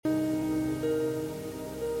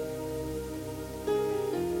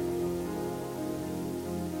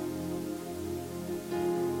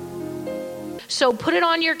So put it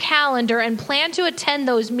on your calendar and plan to attend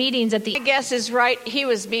those meetings at the... My guess is right. He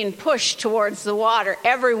was being pushed towards the water.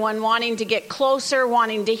 Everyone wanting to get closer,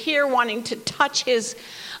 wanting to hear, wanting to touch his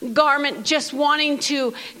garment, just wanting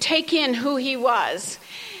to take in who he was.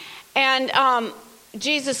 And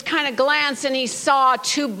Jesus kind of glanced and he saw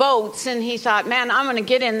two boats and he thought, man, I'm going to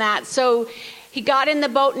get in that. So he got in the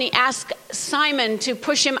boat and he asked Simon to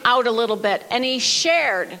push him out a little bit, and he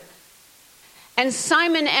shared. And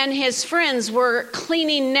Simon and his friends were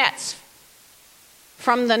cleaning nets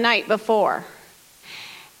from the night before.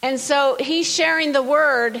 And so he's sharing the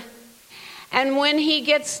word, and when he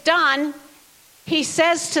gets done, he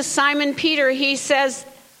says to Simon Peter, he says,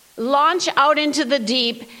 launch out into the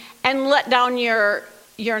deep and let down your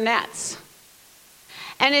nets.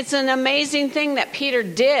 And it's an amazing thing that Peter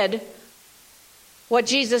did what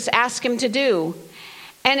Jesus asked him to do.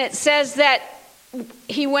 And it says that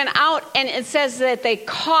he went out, and it says that they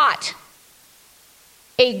caught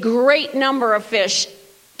a great number of fish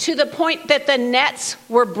to the point that the nets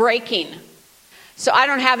were breaking. So I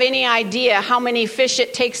don't have any idea how many fish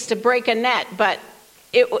it takes to break a net, but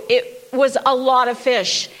it was a lot of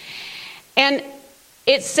fish. And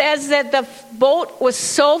it says that the boat was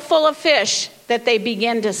so full of fish that they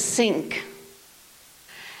began to sink.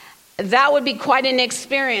 That would be quite an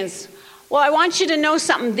experience. Well, I want you to know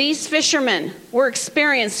something. These fishermen were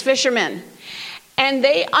experienced fishermen, and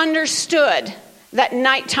they understood that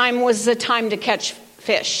nighttime was the time to catch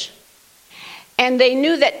fish. And they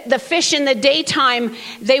knew that the fish in the daytime,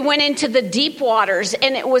 they went into the deep waters,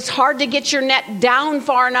 and it was hard to get your net down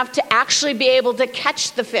far enough to actually be able to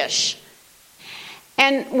catch the fish.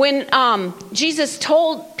 And when Jesus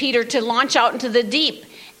told Peter to launch out into the deep,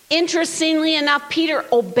 interestingly enough, Peter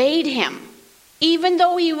obeyed him, even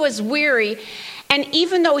though he was weary, and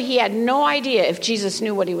even though he had no idea if Jesus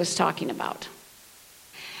knew what he was talking about.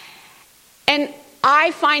 And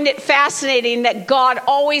I find it fascinating that God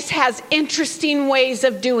always has interesting ways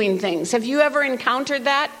of doing things. Have you ever encountered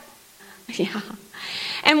that? Yeah.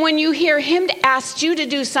 And when you hear him ask you to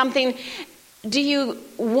do something, do you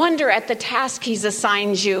wonder at the task he's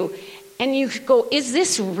assigned you? And you go, is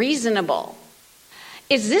this reasonable?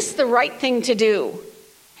 Is this the right thing to do?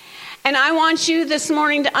 And I want you this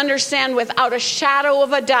morning to understand without a shadow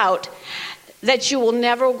of a doubt that you will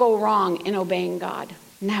never go wrong in obeying God.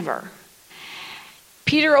 Never.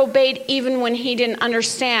 Peter obeyed even when he didn't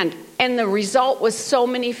understand. And the result was so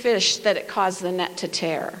many fish that it caused the net to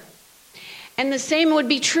tear. And the same would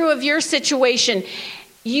be true of your situation.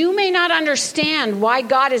 You may not understand why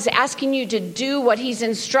God is asking you to do what he's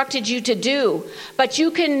instructed you to do, but you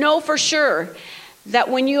can know for sure that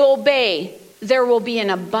when you obey, there will be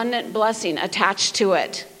an abundant blessing attached to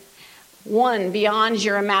it. One beyond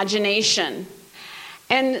your imagination.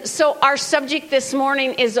 And so our subject this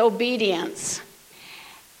morning is obedience.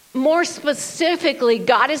 More specifically,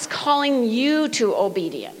 God is calling you to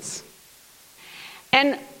obedience.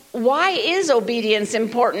 And why is obedience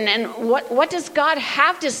important? And what does God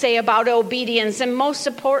have to say about obedience? And most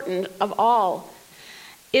important of all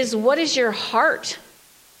is, what is your heart?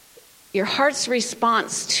 Your heart's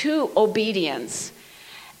response to obedience.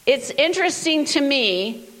 It's interesting to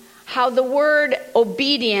me how the word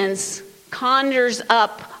obedience conjures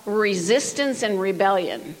up resistance and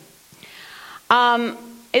rebellion.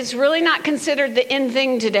 It's really not considered the in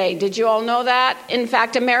thing today. Did you all know that? In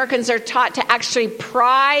fact, Americans are taught to actually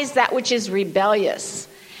prize that which is rebellious.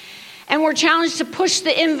 And we're challenged to push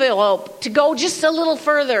the envelope, to go just a little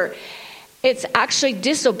further. It's actually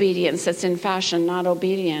disobedience that's in fashion, not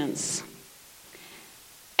obedience.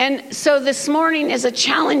 And so this morning is a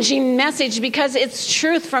challenging message because it's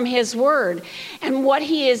truth from his word and what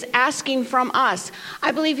he is asking from us.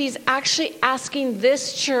 I believe he's actually asking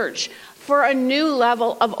this church for a new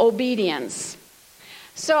level of obedience.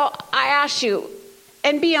 So I ask you,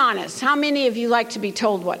 and be honest, how many of you like to be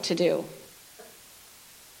told what to do?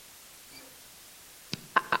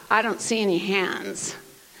 I don't see any hands.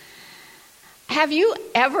 Have you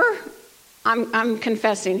ever, I'm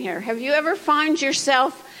confessing here, have you ever found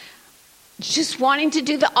yourself just wanting to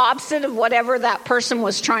do the opposite of whatever that person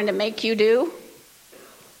was trying to make you do?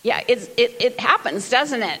 Yeah, it happens,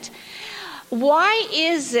 doesn't it? Why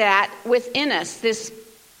is that within us,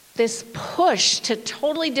 this push to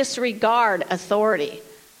totally disregard authority?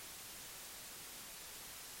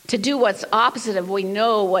 To do what's opposite of we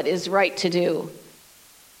know what is right to do?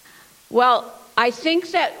 Well, I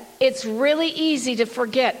think that it's really easy to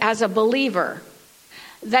forget as a believer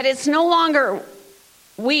that it's no longer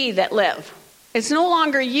we that live. It's no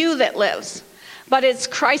longer you that lives, but it's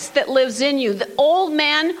Christ that lives in you. The old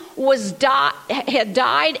man had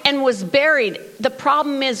died and was buried. The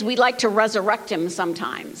problem is we like to resurrect him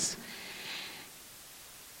sometimes.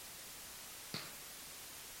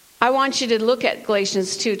 I want you to look at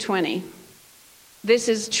Galatians 2:20. This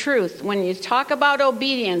is truth. When you talk about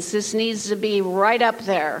obedience, this needs to be right up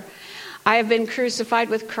there. I have been crucified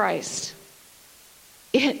with Christ.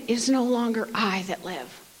 It is no longer I that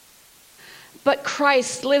live, but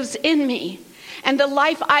Christ lives in me. And the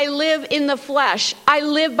life I live in the flesh, I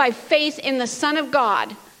live by faith in the Son of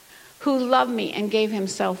God who loved me and gave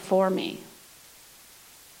himself for me.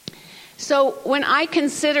 So when I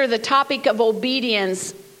consider the topic of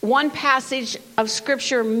obedience, one passage of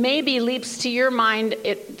scripture maybe leaps to your mind.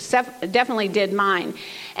 It definitely did mine.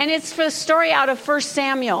 And it's the story out of 1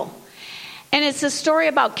 Samuel. And it's a story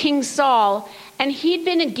about King Saul. And he'd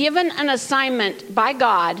been given an assignment by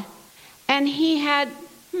God. And he had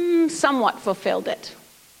somewhat fulfilled it.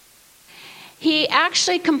 He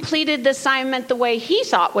actually completed the assignment the way he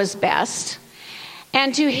thought was best.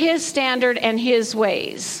 And to his standard and his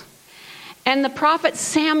ways. And the prophet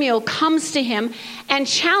Samuel comes to him and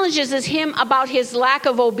challenges him about his lack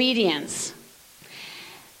of obedience.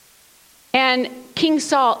 And King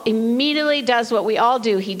Saul immediately does what we all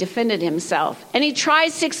do. He defended himself. And he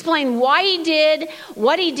tries to explain why he did,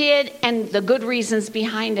 what he did, and the good reasons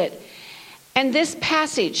behind it. And this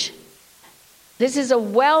passage, this is a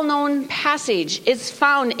well-known passage. It's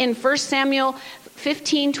found in 1 Samuel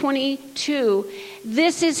 15:22.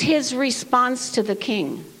 This is his response to the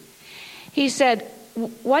king. He said,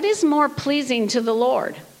 "What is more pleasing to the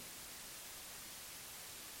Lord?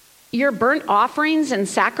 Your burnt offerings and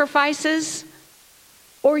sacrifices,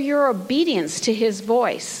 or your obedience to his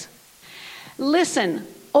voice?" Listen,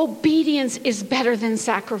 obedience is better than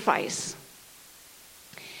sacrifice.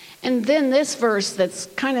 And then this verse that's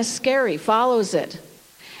kind of scary follows it.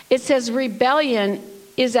 It says, "Rebellion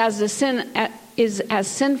is as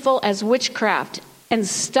sinful as witchcraft, and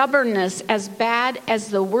stubbornness as bad as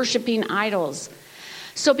the worshiping idols.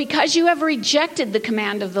 So because you have rejected the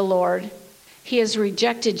command of the Lord, he has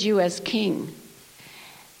rejected you as king."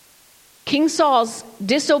 King Saul's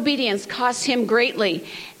disobedience cost him greatly.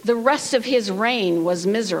 The rest of his reign was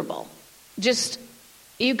miserable. Just,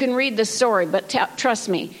 you can read the story, but trust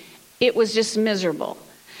me, it was just miserable.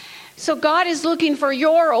 So God is looking for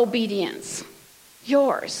your obedience.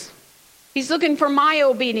 Yours. He's looking for my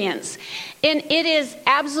obedience. And it is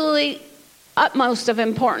absolutely utmost of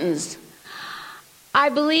importance. I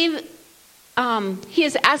believe he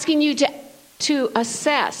is asking you to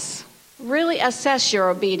assess, really assess your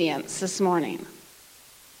obedience this morning.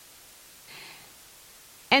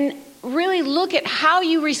 And really look at how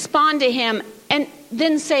you respond to him and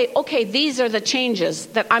then say, okay, these are the changes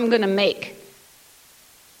that I'm going to make.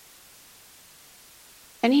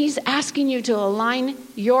 And he's asking you to align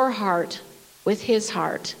your heart with his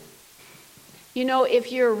heart. You know,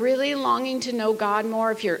 if you're really longing to know God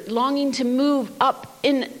more, if you're longing to move up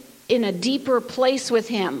in a deeper place with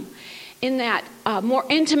him, in that more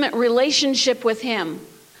intimate relationship with him,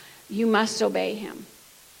 you must obey him.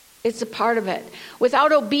 It's a part of it.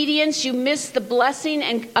 Without obedience, you miss the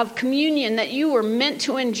blessing of communion that you were meant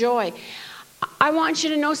to enjoy. I want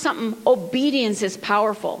you to know something. Obedience is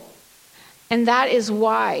powerful. And that is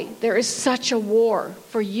why there is such a war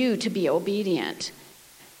for you to be obedient.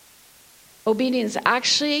 Obedience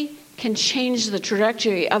actually can change the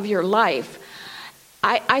trajectory of your life.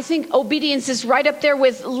 I think obedience is right up there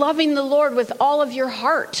with loving the Lord with all of your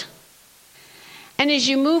heart. And as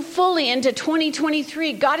you move fully into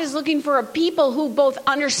 2023, God is looking for a people who both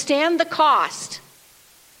understand the cost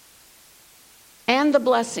and the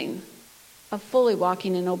blessing of fully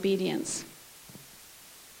walking in obedience.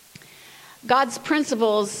 God's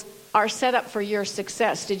principles are set up for your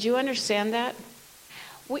success. Did you understand that?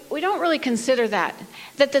 We don't really consider that.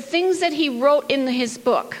 That the things that he wrote in his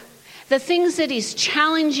book, the things that he's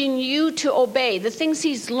challenging you to obey, the things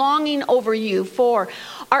he's longing over you for,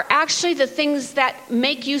 are actually the things that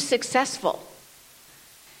make you successful.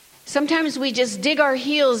 Sometimes we just dig our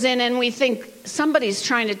heels in and we think somebody's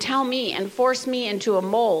trying to tell me and force me into a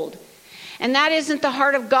mold. And that isn't the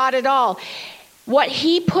heart of God at all. What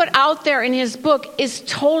he put out there in his book is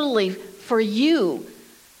totally for you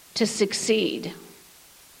to succeed.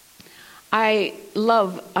 I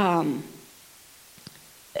love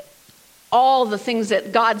all the things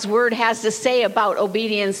that God's word has to say about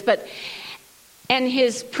obedience, and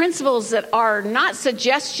his principles that are not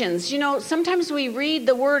suggestions. You know, sometimes we read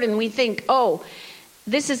the word and we think, oh,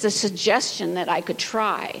 this is a suggestion that I could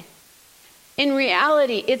try. In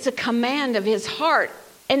reality, it's a command of his heart.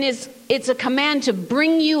 and it's a command to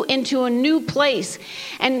bring you into a new place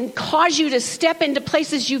and cause you to step into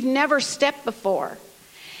places you've never stepped before.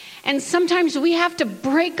 And sometimes we have to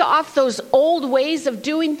break off those old ways of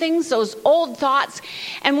doing things, those old thoughts,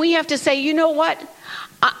 and we have to say, you know what?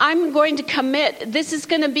 I'm going to commit. This is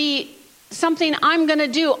going to be something I'm going to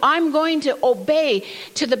do. I'm going to obey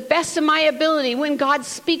to the best of my ability when God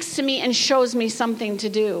speaks to me and shows me something to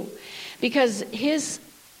do. Because his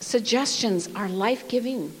suggestions are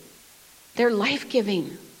life-giving. They're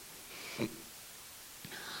life-giving.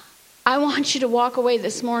 I want you to walk away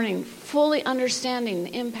this morning fully understanding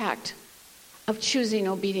the impact of choosing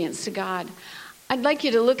obedience to God. I'd like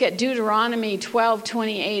you to look at Deuteronomy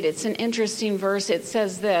 12:28. It's an interesting verse. It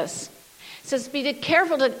says this. It says, be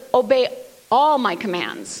careful to obey all my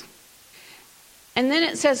commands. And then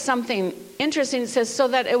it says something interesting. It says, so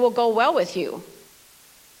that it will go well with you.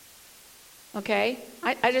 Okay?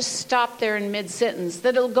 I just stopped there in mid-sentence.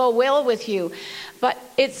 That it'll go well with you. But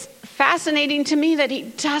it's fascinating to me that he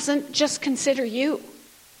doesn't just consider you.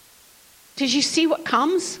 Did you see what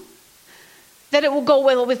comes? That it will go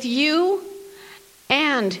well with you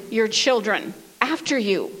and your children after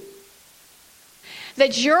you.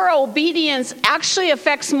 That your obedience actually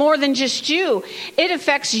affects more than just you. It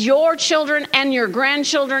affects your children and your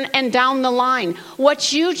grandchildren and down the line.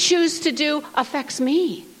 What you choose to do affects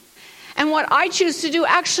me. And what I choose to do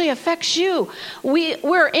actually affects you.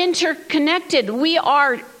 We're interconnected. We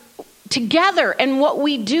are together, and what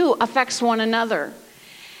we do affects one another.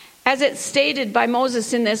 As it's stated by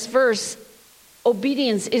Moses in this verse,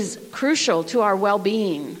 obedience is crucial to our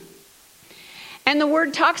well-being. And the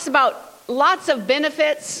word talks about lots of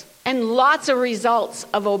benefits and lots of results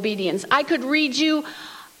of obedience. I could read you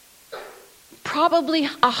probably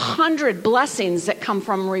 100 blessings that come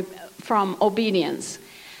from obedience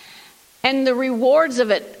and the rewards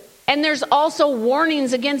of it. And there's also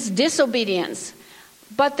warnings against disobedience.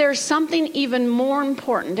 But there's something even more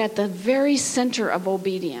important at the very center of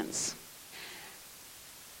obedience.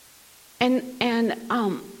 And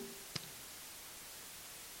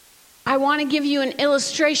I want to give you an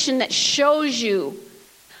illustration that shows you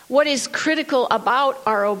what is critical about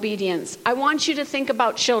our obedience. I want you to think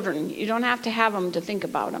about children. You don't have to have them to think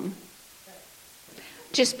about them.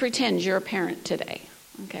 Just pretend you're a parent today,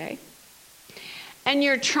 okay? And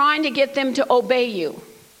you're trying to get them to obey you.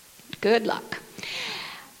 Good luck.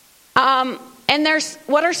 And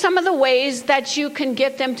what are some of the ways that you can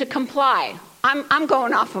get them to comply? I'm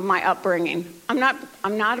going off of my upbringing. I'm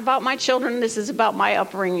not about my children. This is about my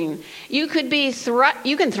upbringing. You could be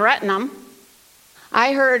you can threaten them.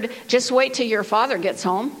 I heard, just wait till your father gets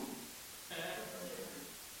home.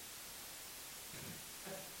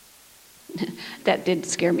 That did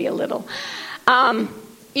scare me a little.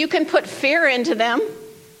 You can put fear into them.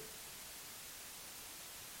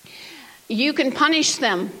 You can punish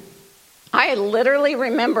them. I literally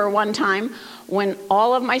remember one time when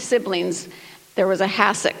all of my siblings, there was a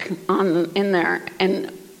hassock in there,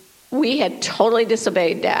 and we had totally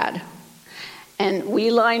disobeyed Dad. And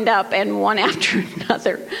we lined up, and one after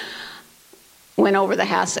another went over the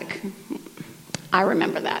hassock. I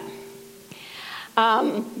remember that.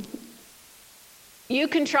 You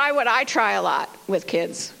can try what I try a lot with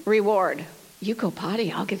kids. Reward. You go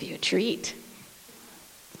potty, I'll give you a treat.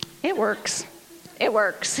 It works. It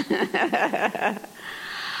works.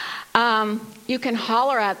 You can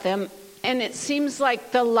holler at them, and it seems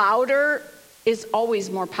like the louder is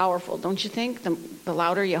always more powerful, don't you think? The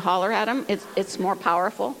louder you holler at them, it's more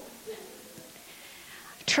powerful.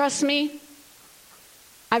 Trust me,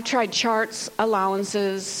 I've tried charts,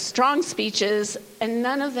 allowances, strong speeches, and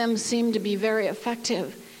none of them seem to be very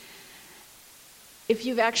effective. If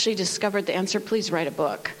you've actually discovered the answer, please write a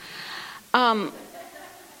book.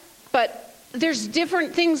 But there's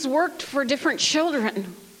different things worked for different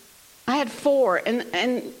children. I had 4,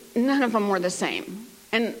 and none of them were the same.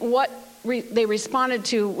 And what they responded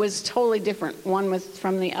to was totally different, one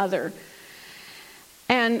from the other.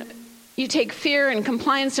 And you take fear and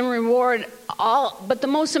compliance and reward, but the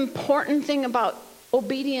most important thing about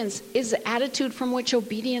obedience is the attitude from which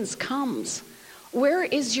obedience comes. Where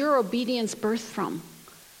is your obedience birthed from?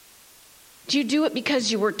 Do you do it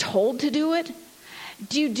because you were told to do it?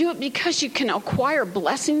 Do you do it because you can acquire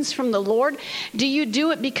blessings from the Lord? Do you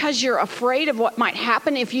do it because you're afraid of what might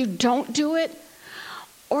happen if you don't do it?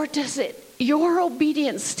 Or does your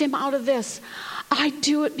obedience stem out of this? I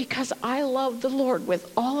do it because I love the Lord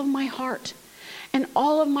with all of my heart and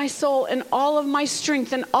all of my soul and all of my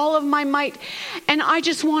strength and all of my might. And I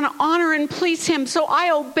just want to honor and please him. So I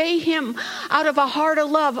obey him out of a heart of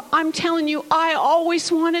love. I'm telling you, I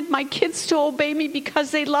always wanted my kids to obey me because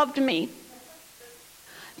they loved me.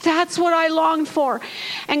 That's what I longed for.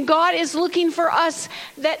 And God is looking for us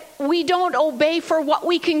that we don't obey for what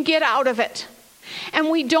we can get out of it. And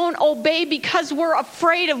we don't obey because we're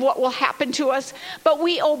afraid of what will happen to us, but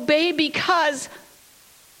we obey because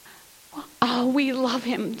we love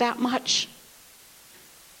him that much.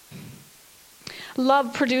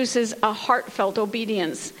 Love produces a heartfelt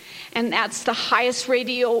obedience, and that's the highest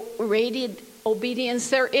rated obedience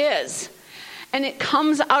there is. And it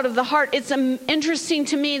comes out of the heart. It's interesting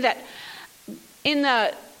to me that in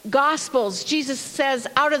the Gospels, Jesus says,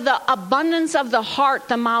 out of the abundance of the heart,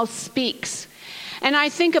 the mouth speaks. And I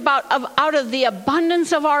think about out of the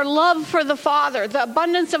abundance of our love for the Father, the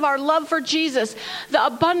abundance of our love for Jesus, the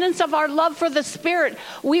abundance of our love for the Spirit,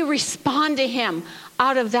 we respond to him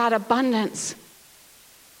out of that abundance.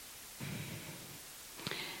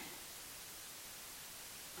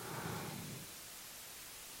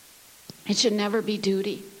 It should never be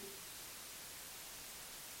duty.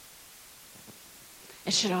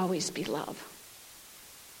 It should always be love.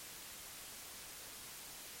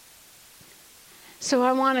 So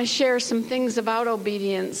I want to share some things about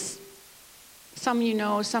obedience. Some you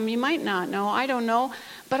know, some you might not know. I don't know.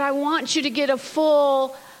 But I want you to get a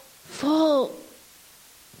full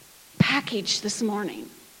package this morning.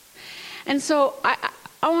 And so I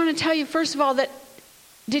want to tell you, first of all, that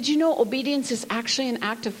did you know obedience is actually an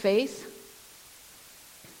act of faith?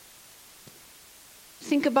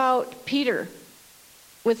 Think about Peter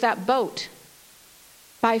with that boat.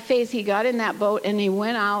 By faith, he got in that boat and he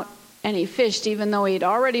went out and he fished, even though he'd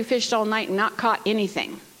already fished all night and not caught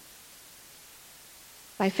anything.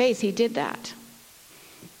 By faith, he did that.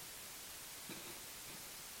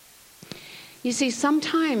 You see,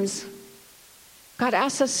 sometimes God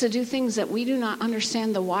asks us to do things that we do not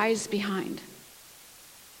understand the whys behind.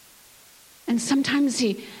 And sometimes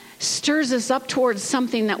he stirs us up towards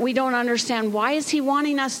something that we don't understand. Why is he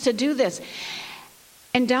wanting us to do this?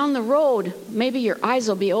 And down the road, maybe your eyes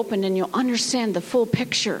will be opened and you'll understand the full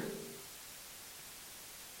picture.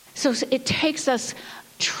 So it takes us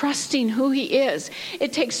trusting who he is.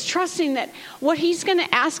 It takes trusting that what he's going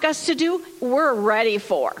to ask us to do, we're ready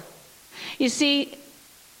for. You see,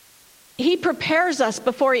 he prepares us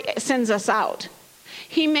before he sends us out.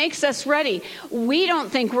 He makes us ready. We don't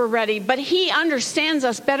think we're ready, but he understands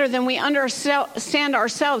us better than we understand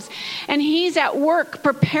ourselves. And he's at work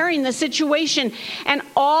preparing the situation and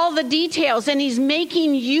all the details, and he's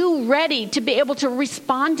making you ready to be able to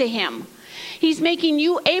respond to him. He's making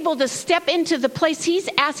you able to step into the place he's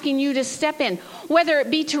asking you to step in, whether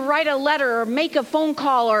it be to write a letter or make a phone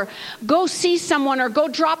call or go see someone or go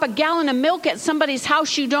drop a gallon of milk at somebody's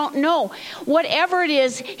house you don't know. Whatever it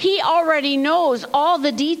is, he already knows all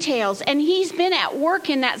the details, and he's been at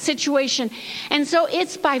work in that situation. And so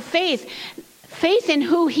it's by faith in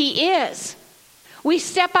who he is. We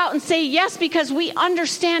step out and say yes because we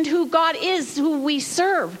understand who God is, who we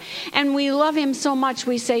serve, and we love him so much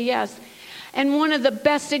we say yes. And one of the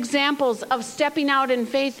best examples of stepping out in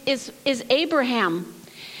faith is Abraham.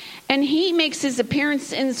 And he makes his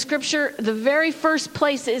appearance in Scripture. The very first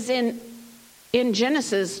place is in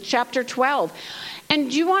Genesis chapter 12.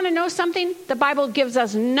 And do you want to know something? The Bible gives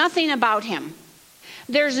us nothing about him.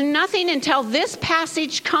 There's nothing until this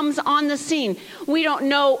passage comes on the scene. We don't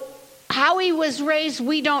know how he was raised.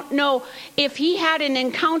 We don't know if he had an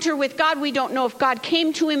encounter with God. We don't know if God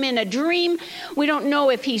came to him in a dream. We don't know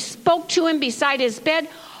if he spoke to him beside his bed.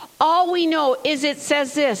 All we know is it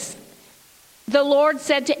says this: the Lord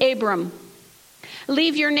said to Abram,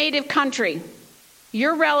 leave your native country,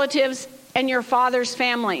 your relatives, and your father's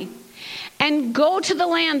family, and go to the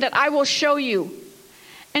land that I will show you.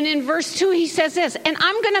 And in verse 2 he says this, and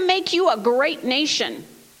I'm going to make you a great nation.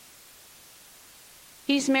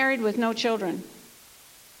 He's married with no children.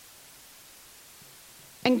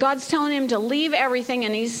 And God's telling him to leave everything,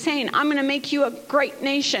 and he's saying, I'm going to make you a great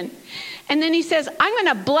nation. And then he says, I'm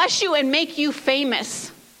going to bless you and make you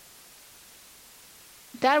famous.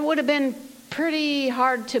 That would have been pretty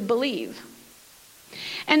hard to believe.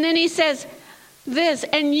 And then he says this,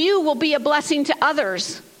 and you will be a blessing to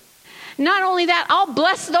others. Not only that, I'll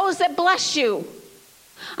bless those that bless you.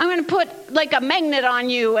 I'm going to put like a magnet on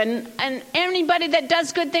you, and anybody that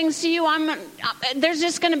does good things to you, there's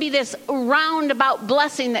just going to be this roundabout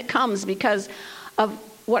blessing that comes because of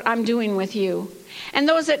what I'm doing with you. And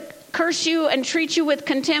those that curse you and treat you with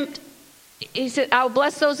contempt, he said, I'll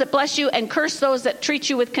bless those that bless you and curse those that treat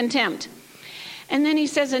you with contempt. And then he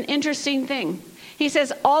says an interesting thing. He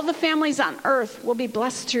says, all the families on earth will be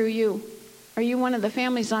blessed through you. Are you one of the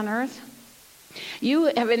families on earth? You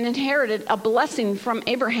have inherited a blessing from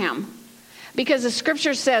Abraham, because the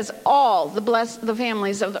scripture says all the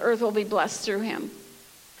families of the earth will be blessed through him.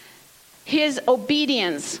 his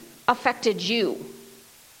obedience affected you.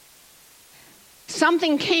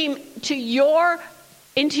 Something came into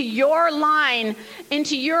your line,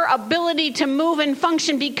 into your ability to move and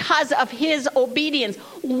function because of his obedience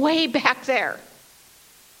way back there.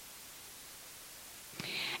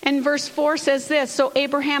 And verse 4 says this, so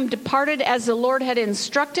Abraham departed as the Lord had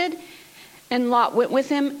instructed, and Lot went with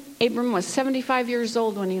him. Abram was 75 years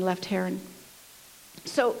old when he left Haran.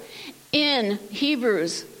 So in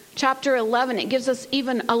Hebrews chapter 11, it gives us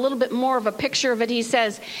even a little bit more of a picture of it. He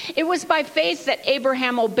says, it was by faith that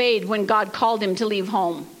Abraham obeyed when God called him to leave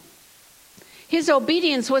home. His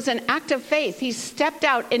obedience was an act of faith. He stepped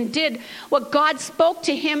out and did what God spoke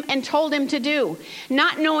to him and told him to do,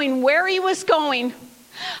 not knowing where he was going,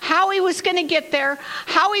 how he was going to get there,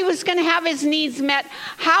 how he was going to have his needs met,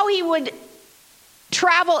 how he would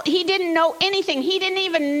travel. He didn't know anything. He didn't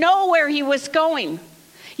even know where he was going.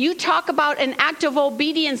 You talk about an act of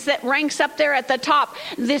obedience that ranks up there at the top.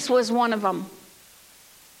 This was one of them.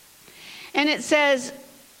 And it says,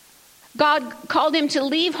 God called him to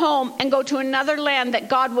leave home and go to another land that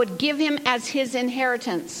God would give him as his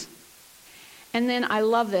inheritance. And then I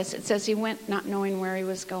love this. It says he went not knowing where he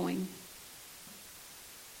was going.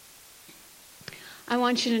 I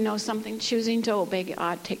want you to know something. Choosing to obey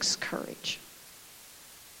God takes courage.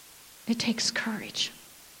 It takes courage.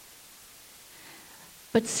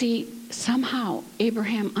 But see, somehow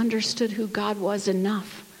Abraham understood who God was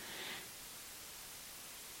enough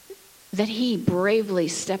that he bravely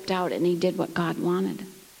stepped out and he did what God wanted.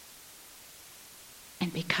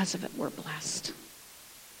 And because of it, we're blessed.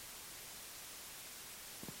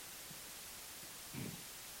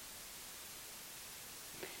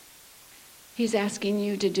 He's asking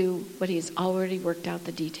you to do what he's already worked out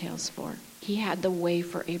the details for. He had the way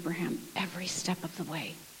for Abraham every step of the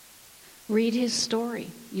way. Read his story.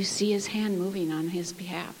 You see his hand moving on his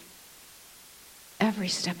behalf every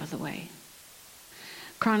step of the way.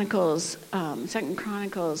 Chronicles, 2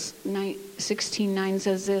 Chronicles 16:9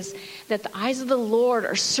 says this, that the eyes of the Lord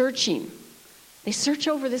are searching. They search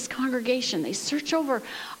over this congregation. They search over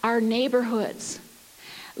our neighborhoods,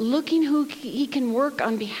 looking who he can work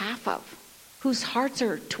on behalf of, whose hearts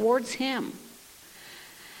are towards him.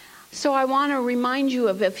 So I want to remind you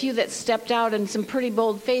of a few that stepped out in some pretty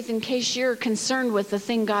bold faith in case you're concerned with the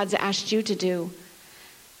thing God's asked you to do.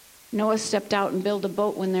 Noah stepped out and built a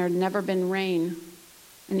boat when there had never been rain.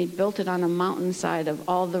 And he built it on a mountainside of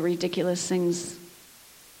all the ridiculous things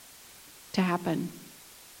to happen.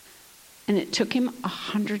 And it took him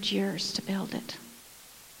 100 years to build it.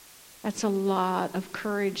 That's a lot of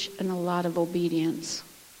courage and a lot of obedience.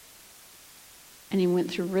 And he went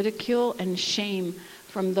through ridicule and shame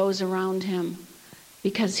from those around him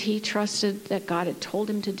because he trusted that God had told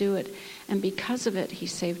him to do it. And because of it, he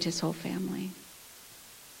saved his whole family.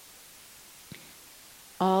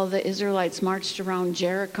 All the Israelites marched around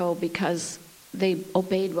Jericho because they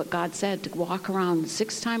obeyed what God said, to walk around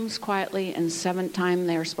 6 times quietly and 7th time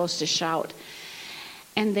they were supposed to shout.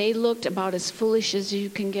 And they looked about as foolish as you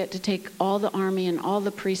can get to take all the army and all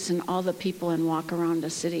the priests and all the people and walk around a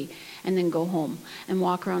city and then go home. And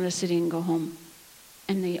walk around a city and go home.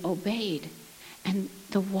 And they obeyed. And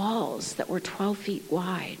the walls that were 12 feet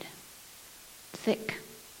wide, thick,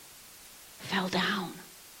 fell down.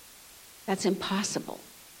 That's impossible.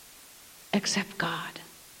 Except God.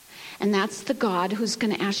 And that's the God who's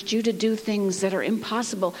going to ask you to do things that are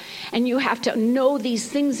impossible. And you have to know these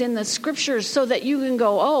things in the scriptures so that you can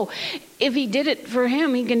go, oh, if he did it for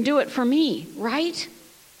him, he can do it for me. Right?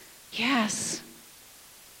 Yes.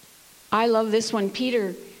 I love this one.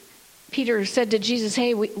 Peter said to Jesus,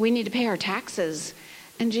 hey, we need to pay our taxes.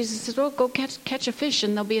 And Jesus said, well, go catch a fish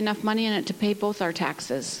and there'll be enough money in it to pay both our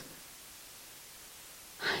taxes.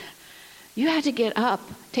 You had to get up,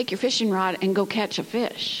 take your fishing rod, and go catch a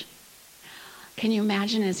fish. Can you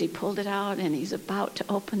imagine as he pulled it out and he's about to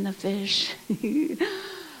open the fish?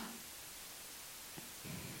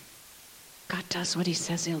 God does what he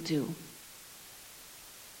says he'll do.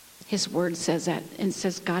 His word says that, and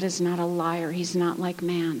says God is not a liar. He's not like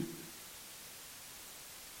man.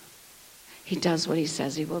 He does what he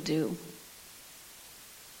says he will do.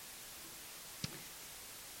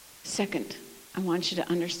 Second, I want you to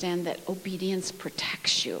understand that obedience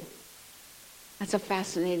protects you. That's a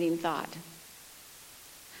fascinating thought.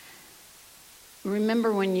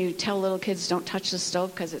 Remember when you tell little kids don't touch the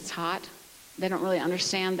stove because it's hot? They don't really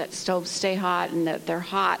understand that stoves stay hot and that they're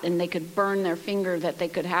hot and they could burn their finger, that they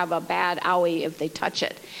could have a bad owie if they touch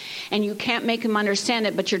it. And you can't make them understand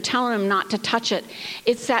it, but you're telling them not to touch it.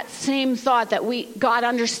 It's that same thought that God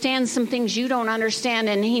understands some things you don't understand,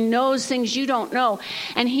 and he knows things you don't know.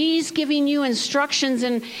 And he's giving you instructions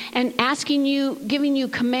and giving you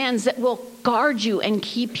commands that will guard you and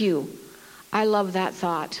keep you. I love that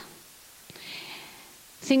thought.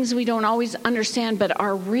 Things we don't always understand, but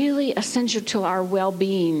are really essential to our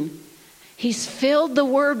well-being. He's filled the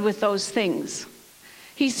Word with those things.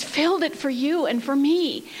 He's filled it for you and for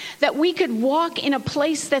me, that we could walk in a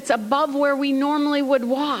place that's above where we normally would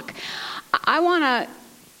walk. I want to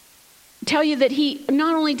tell you that he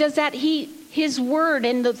not only does that, his Word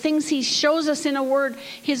and the things he shows us in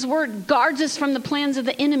his Word guards us from the plans of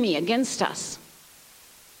the enemy against us.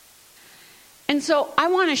 And so I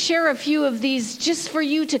want to share a few of these just for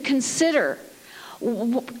you to consider,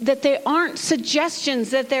 that they aren't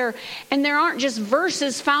suggestions, there aren't just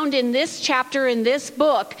verses found in this chapter in this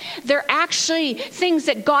book. They're actually things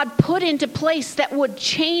that God put into place that would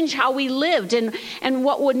change how we lived and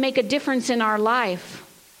what would make a difference in our life.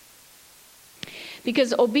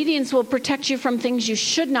 Because obedience will protect you from things you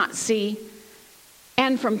should not see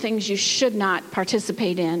and from things you should not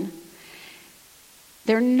participate in.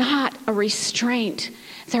 They're not a restraint.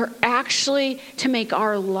 They're actually to make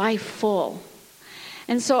our life full.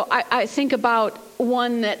 And so I think about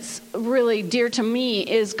one that's really dear to me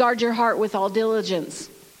is guard your heart with all diligence.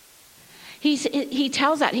 He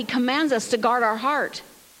tells that. He commands us to guard our heart.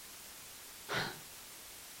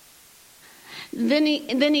 Then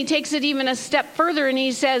he takes it even a step further and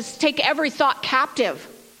he says, take every thought captive.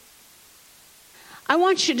 I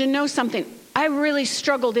want you to know something. I really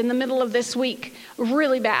struggled in the middle of this week,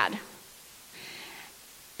 really bad.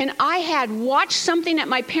 And I had watched something at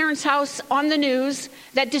my parents' house on the news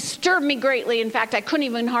that disturbed me greatly. In fact, I couldn't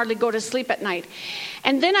even hardly go to sleep at night.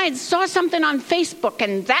 And then I saw something on Facebook,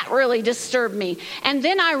 and that really disturbed me. And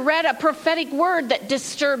then I read a prophetic word that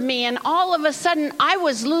disturbed me, and all of a sudden I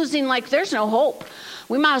was losing, like, there's no hope.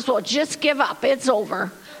 We might as well just give up. It's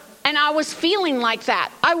over. And I was feeling like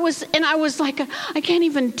that. I was like, I can't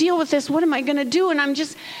even deal with this. What am I going to do?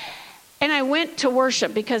 And I went to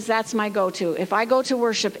worship because that's my go-to. If I go to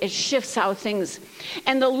worship, it shifts how things.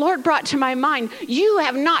 And the Lord brought to my mind, you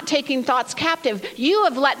have not taken thoughts captive. You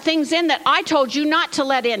have let things in that I told you not to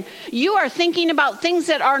let in. You are thinking about things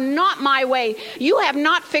that are not my way. You have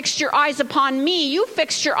not fixed your eyes upon me. You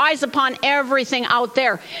fixed your eyes upon everything out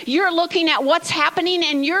there. You're looking at what's happening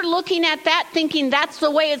and you're looking at that thinking that's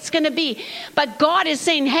the way it's going to be. But God is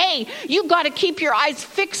saying, hey, you've got to keep your eyes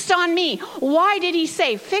fixed on me. Why did he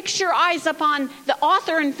say, fix your eyes upon the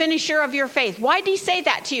author and finisher of your faith? Why did he say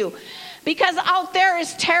that to you? Because out there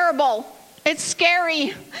is terrible. It's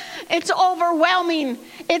scary. It's overwhelming.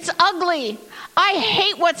 It's ugly. I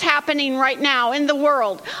hate what's happening right now in the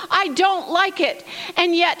world. I don't like it.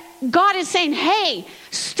 And yet God is saying, hey,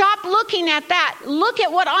 stop looking at that. Look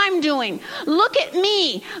at what I'm doing. Look at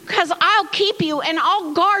me, because I'll keep you and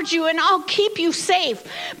I'll guard you and I'll keep you safe.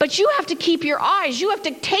 But you have to keep your eyes. You have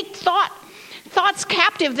to take thoughts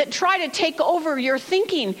captive that try to take over your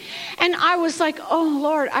thinking. And I was like, oh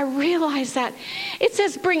Lord, I realize that. It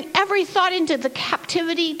says bring every thought into the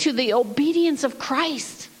captivity to the obedience of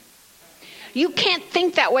Christ. You can't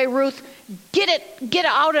think that way, Ruth. Get it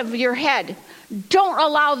out of your head. Don't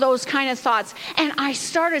allow those kind of thoughts. And I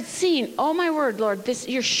started seeing, oh my word, Lord,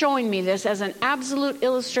 you're showing me this as an absolute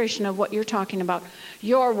illustration of what you're talking about.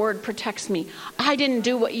 Your word protects me. I didn't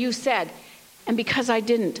do what you said. And because I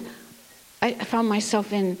didn't, I found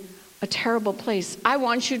myself in a terrible place. I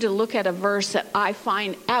want you to look at a verse that I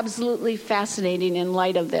find absolutely fascinating in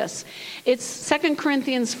light of this. It's 2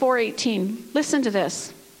 Corinthians 4:18. Listen to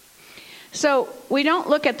this. So we don't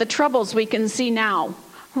look at the troubles we can see now.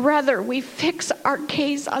 Rather, we fix our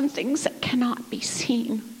gaze on things that cannot be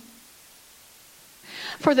seen.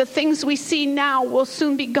 For the things we see now will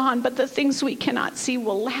soon be gone, but the things we cannot see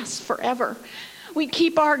will last forever. We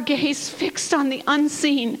keep our gaze fixed on the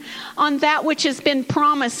unseen, on that which has been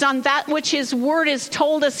promised, on that which his word has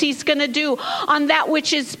told us he's going to do, on that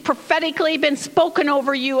which has prophetically been spoken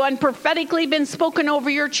over you and prophetically been spoken over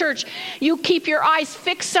your church. You keep your eyes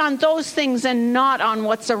fixed on those things and not on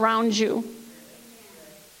what's around you.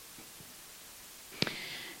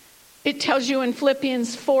 It tells you in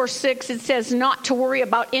Philippians 4:6, it says not to worry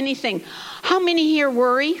about anything. How many here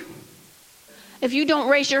worry? If you don't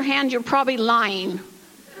raise your hand, you're probably lying.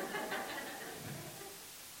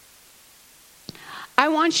 I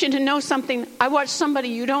want you to know something. I watched somebody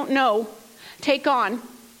you don't know take on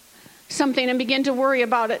something and begin to worry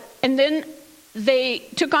about it. And then they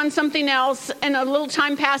took on something else, and a little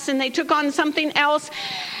time passed, and they took on something else,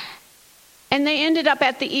 and they ended up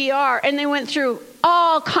at the ER, and they went through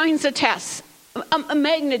all kinds of tests, a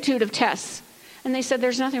magnitude of tests. And they said,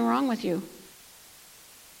 there's nothing wrong with you.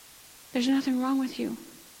 There's nothing wrong with you.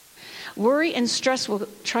 Worry and stress will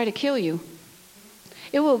try to kill you.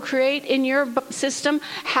 It will create in your system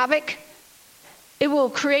havoc. It will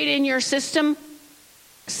create in your system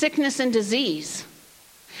sickness and disease.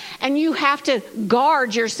 And you have to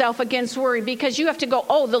guard yourself against worry, because you have to go,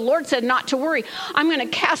 oh, the Lord said not to worry. I'm going to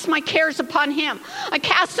cast my cares upon him. I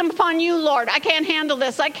cast them upon you, Lord. I can't handle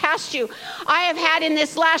this. I cast you. I have had in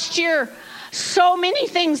this last year so many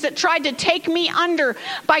things that tried to take me under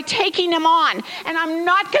by taking them on. And I'm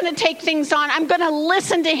not going to take things on. I'm going to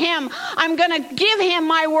listen to him. I'm going to give him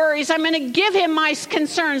my worries. I'm going to give him my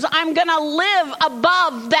concerns. I'm going to live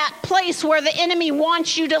above that place where the enemy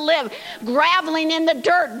wants you to live. Graveling in the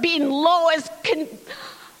dirt, being low as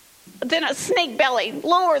than a snake belly,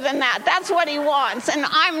 lower than that. That's what he wants. And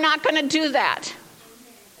I'm not going to do that.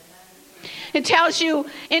 It tells you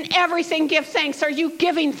in everything give thanks. Are you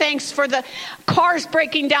giving thanks for the cars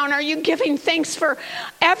breaking down? Are you giving thanks for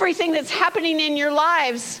everything that's happening in your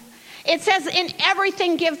lives? It says in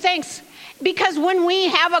everything give thanks, because when we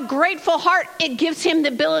have a grateful heart, it gives him the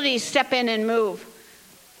ability to step in and move.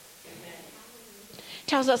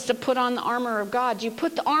 Tells us to put on the armor of God. Do you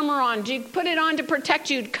put the armor on? Do you put it on to protect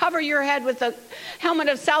you? Cover your head with the helmet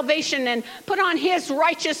of salvation and put on his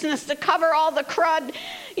righteousness to cover all the crud.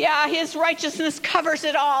 Yeah, his righteousness covers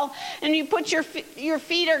it all. And you put your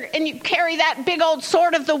feet and you carry that big old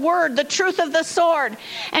sword of the word, the truth of the sword,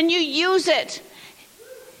 and you use it.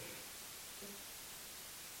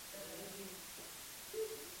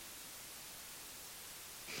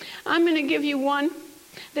 I'm going to give you one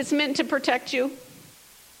that's meant to protect you.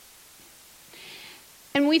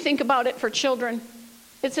 And we think about it for children.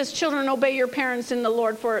 It says, children, obey your parents in the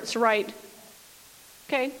Lord, for it's right.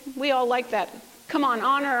 Okay, we all like that. Come on,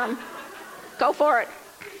 honor them. Go for it.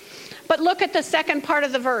 But look at the second part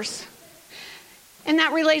of the verse. And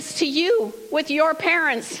that relates to you with your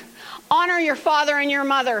parents. Honor your father and your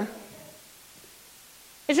mother.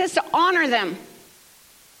 It says to honor them.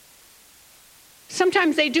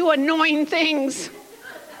 Sometimes they do annoying things.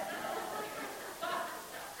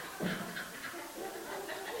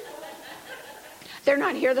 They're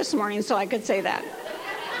not here this morning, so I could say that.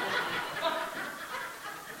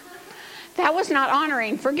 That was not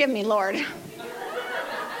honoring. Forgive me, Lord.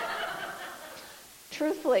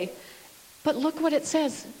 Truthfully. But look what it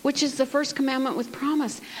says, which is the first commandment with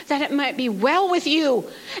promise, that it might be well with you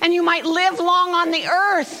and you might live long on the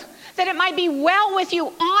earth, that it might be well with you.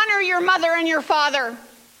 Honor your mother and your father.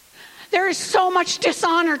 There is so much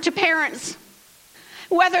dishonor to parents.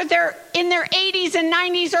 Whether they're in their 80s and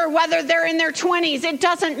 90s or whether they're in their 20s, it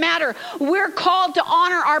doesn't matter. We're called to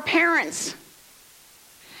honor our parents.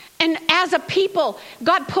 And as a people,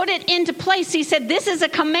 God put it into place. He said, this is a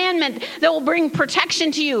commandment that will bring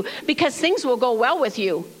protection to you, because things will go well with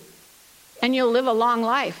you and you'll live a long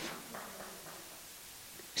life.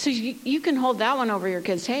 So you can hold that one over your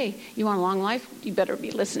kids. Hey, you want a long life? You better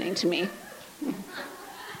be listening to me.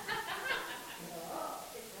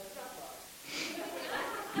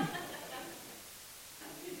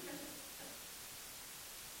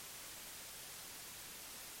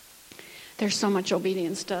 There's so much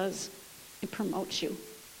obedience does. It promotes you.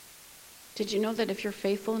 Did you know that if you're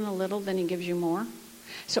faithful in a little, then he gives you more?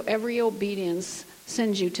 So every obedience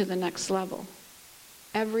sends you to the next level.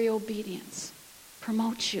 Every obedience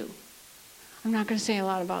promotes you. I'm not going to say a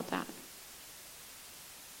lot about that.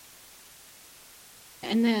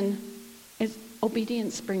 And then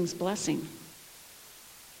obedience brings blessing.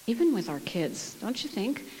 Even with our kids. Don't you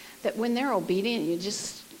think that when they're obedient, you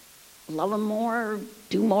just love them more,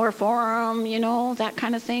 do more for them, that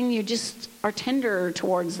kind of thing. You just are tender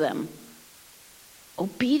towards them.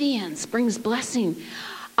 Obedience brings blessing.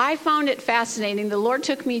 I found it fascinating. The Lord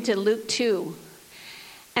took me to Luke 2.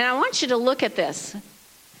 And I want you to look at this,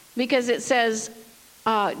 because it says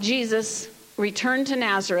Jesus returned to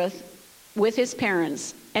Nazareth with his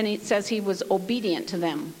parents, and it says he was obedient to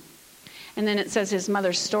them. And then it says his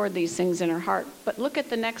mother stored these things in her heart. But look at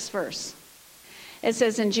the next verse. It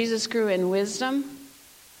says, and Jesus grew in wisdom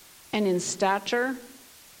and in stature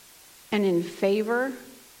and in favor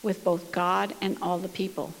with both God and all the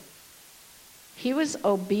people. He was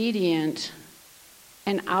obedient,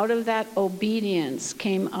 and out of that obedience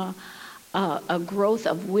came a growth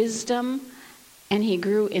of wisdom, and he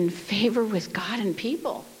grew in favor with God and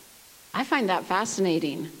people. I find that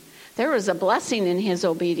fascinating. There was a blessing in his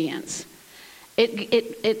obedience.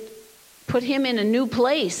 It put him in a new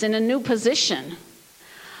place, in a new position.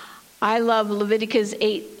 I love Leviticus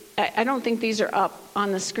 8. I don't think these are up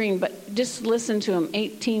on the screen, but just listen to them.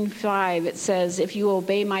 18:5, it says, if you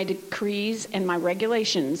obey my decrees and my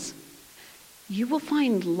regulations, you will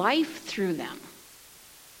find life through them.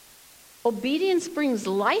 Obedience brings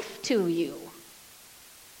life to you.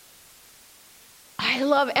 I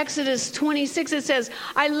love Exodus 26. It says,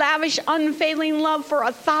 I lavish unfailing love for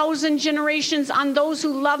 1,000 generations on those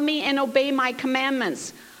who love me and obey my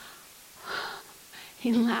commandments.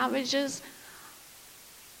 He lavishes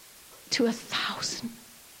to 1,000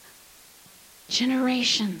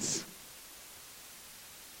 generations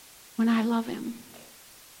when I love him.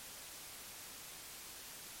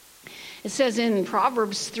 It says in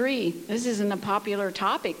Proverbs 3, this isn't a popular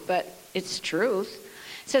topic, but it's truth.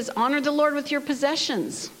 It says, honor the Lord with your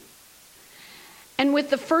possessions and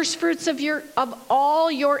with the first fruits of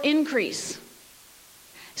all your increase.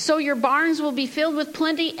 So your barns will be filled with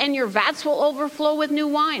plenty and your vats will overflow with new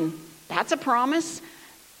wine. That's a promise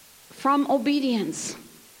from obedience.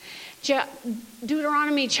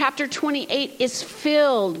 Deuteronomy chapter 28 is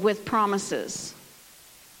filled with promises.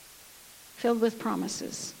 Filled with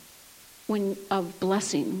promises of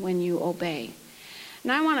blessing when you obey.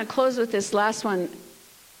 And I want to close with this last one.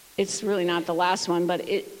 It's really not the last one, but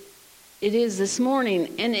it is this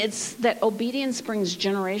morning. And it's that obedience brings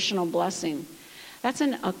generational blessing. That's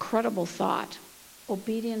an incredible thought.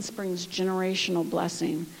 Obedience brings generational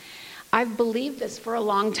blessing. I've believed this for a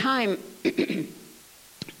long time.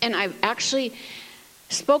 And I've actually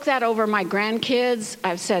spoke that over my grandkids.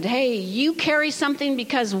 I've said, hey, you carry something,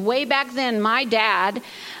 because way back then, my dad,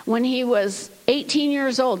 when he was 18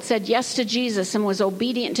 years old, said yes to Jesus and was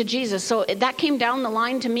obedient to Jesus. So that came down the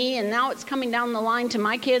line to me, and now it's coming down the line to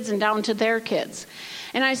my kids and down to their kids.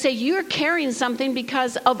 And I say, you're carrying something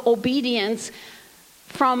because of obedience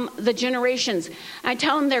from the generations. I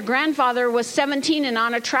tell them their grandfather was 17 and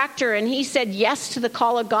on a tractor, and he said yes to the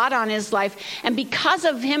call of God on his life. And because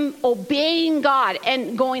of him obeying God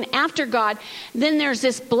and going after God, then there's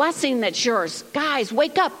this blessing that's yours. Guys,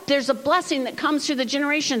 wake up. There's a blessing that comes through the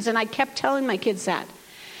generations. And I kept telling my kids that.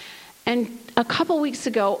 And a couple weeks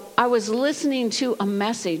ago, I was listening to a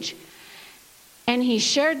message, and he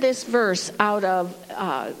shared this verse out of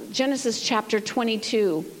Genesis chapter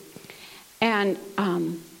 22. And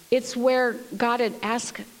it's where God had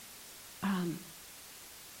asked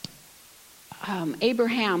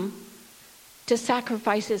Abraham to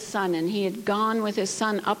sacrifice his son. And he had gone with his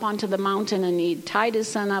son up onto the mountain, and he had tied his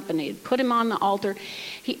son up, and he had put him on the altar.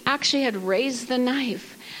 He actually had raised the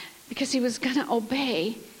knife because he was going to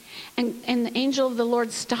obey. And the angel of the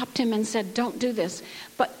Lord stopped him and said, don't do this.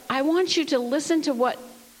 But I want you to listen to what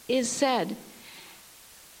is said.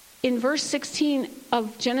 In verse 16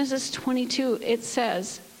 of Genesis 22, it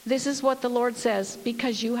says, this is what the Lord says,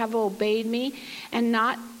 because you have obeyed me and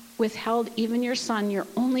not withheld even your son, your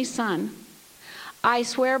only son, I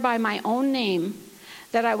swear by my own name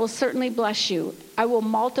that I will certainly bless you. I will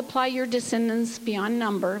multiply your descendants beyond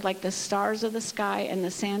number, like the stars of the sky and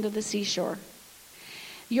the sand of the seashore.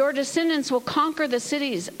 Your descendants will conquer the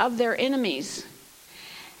cities of their enemies.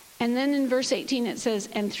 And then in verse 18 it says,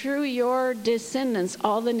 and through your descendants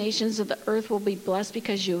all the nations of the earth will be blessed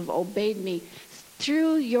because you have obeyed me.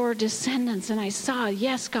 Through your descendants. And I saw,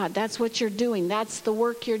 yes, God, that's what you're doing. That's the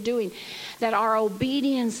work you're doing. That our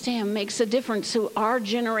obedience to him makes a difference to our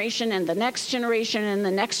generation and the next generation and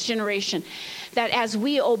the next generation. That as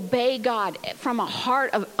we obey God from a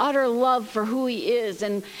heart of utter love for who he is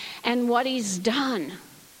and what he's done,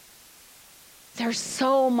 there's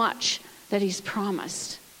so much that he's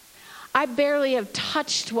promised. I barely have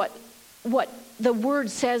touched what the word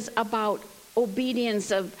says about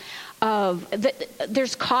obedience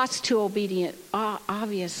there's cost to obedience,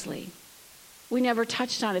 obviously. We never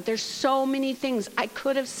touched on it. There's so many things I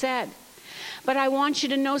could have said. But I want you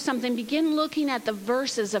to know something. Begin looking at the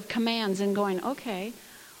verses of commands and going, okay,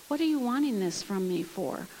 what are you wanting this from me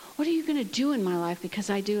for? What are you going to do in my life because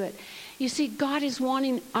I do it? You see, God is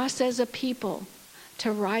wanting us as a people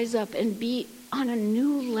to rise up and be on a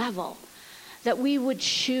new level, that we would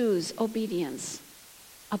choose obedience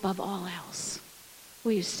above all else.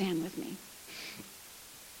 Will you stand with me?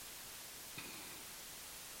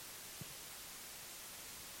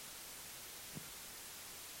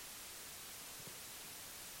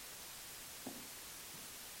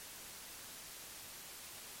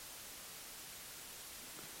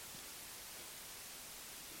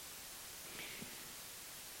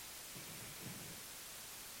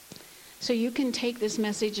 So you can take this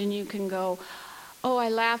message and you can go, oh, I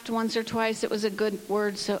laughed once or twice, it was a good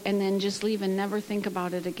word, and then just leave and never think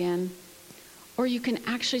about it again. Or you can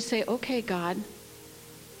actually say, okay, God,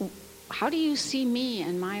 how do you see me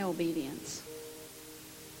and my obedience?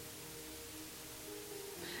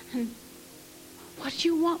 And what do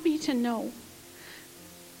you want me to know?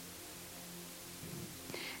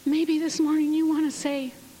 Maybe this morning you want to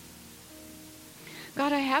say,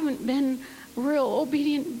 God, I haven't been real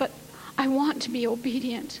obedient, but I want to be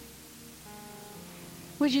obedient.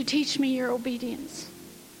 Would you teach me your obedience?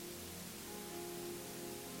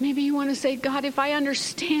 Maybe you want to say, God, if I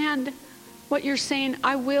understand what you're saying,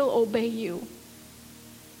 I will obey you.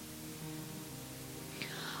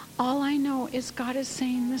 All I know is God is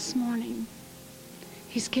saying this morning,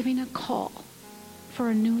 He's giving a call for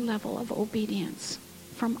a new level of obedience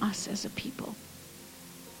from us as a people.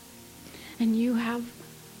 And you have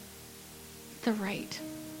the right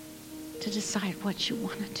to decide what you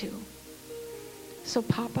want to do. So,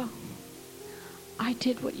 Papa, I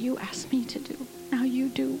did what you asked me to do. Now you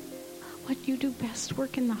do what you do best.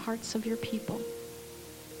 Work in the hearts of your people.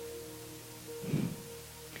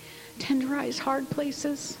 Tenderize hard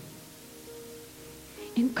places.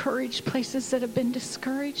 Encourage places that have been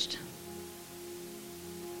discouraged.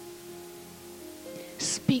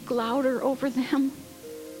 Speak louder over them.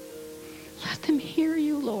 Let them hear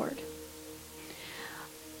you, Lord.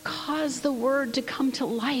 Cause the word to come to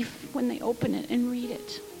life when they open it and read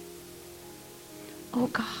it. Oh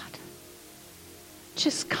God,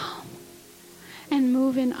 just come and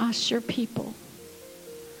move in us, your people.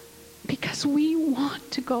 Because we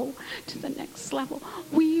want to go to the next level.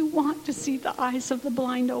 We want to see the eyes of the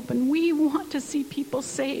blind open. We want to see people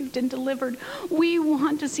saved and delivered. We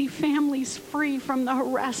want to see families free from the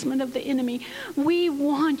harassment of the enemy. We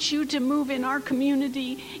want you to move in our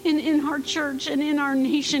community, in our church, and in our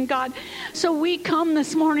nation, God. So we come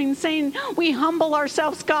this morning saying, we humble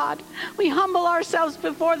ourselves, God. We humble ourselves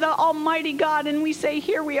before the Almighty God, and we say,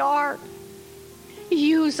 here we are.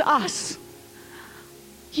 Use us.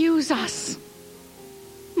 Use us.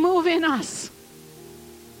 Move in us.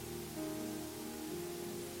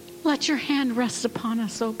 Let your hand rest upon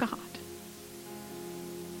us, oh God.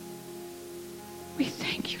 We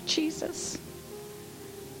thank you, Jesus.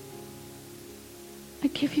 I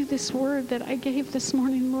give you this word that I gave this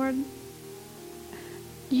morning, Lord.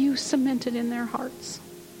 You cemented in their hearts.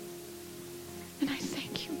 And I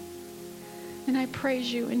thank you. And I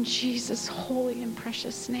praise you in Jesus' holy and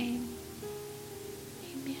precious name.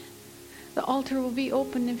 The altar will be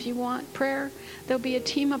open if you want prayer. There'll be a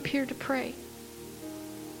team up here to pray.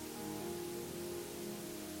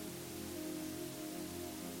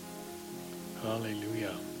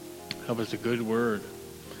 Hallelujah. That was a good word.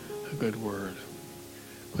 A good word.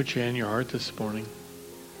 Put your hand in your heart this morning.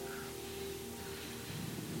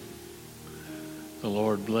 The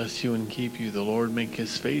Lord bless you and keep you. The Lord make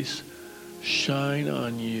his face shine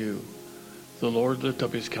on you. The Lord lift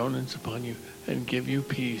up his countenance upon you and give you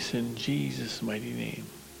peace in Jesus' mighty name.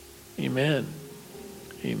 Amen.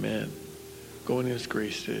 Amen. Go in his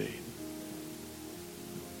grace today.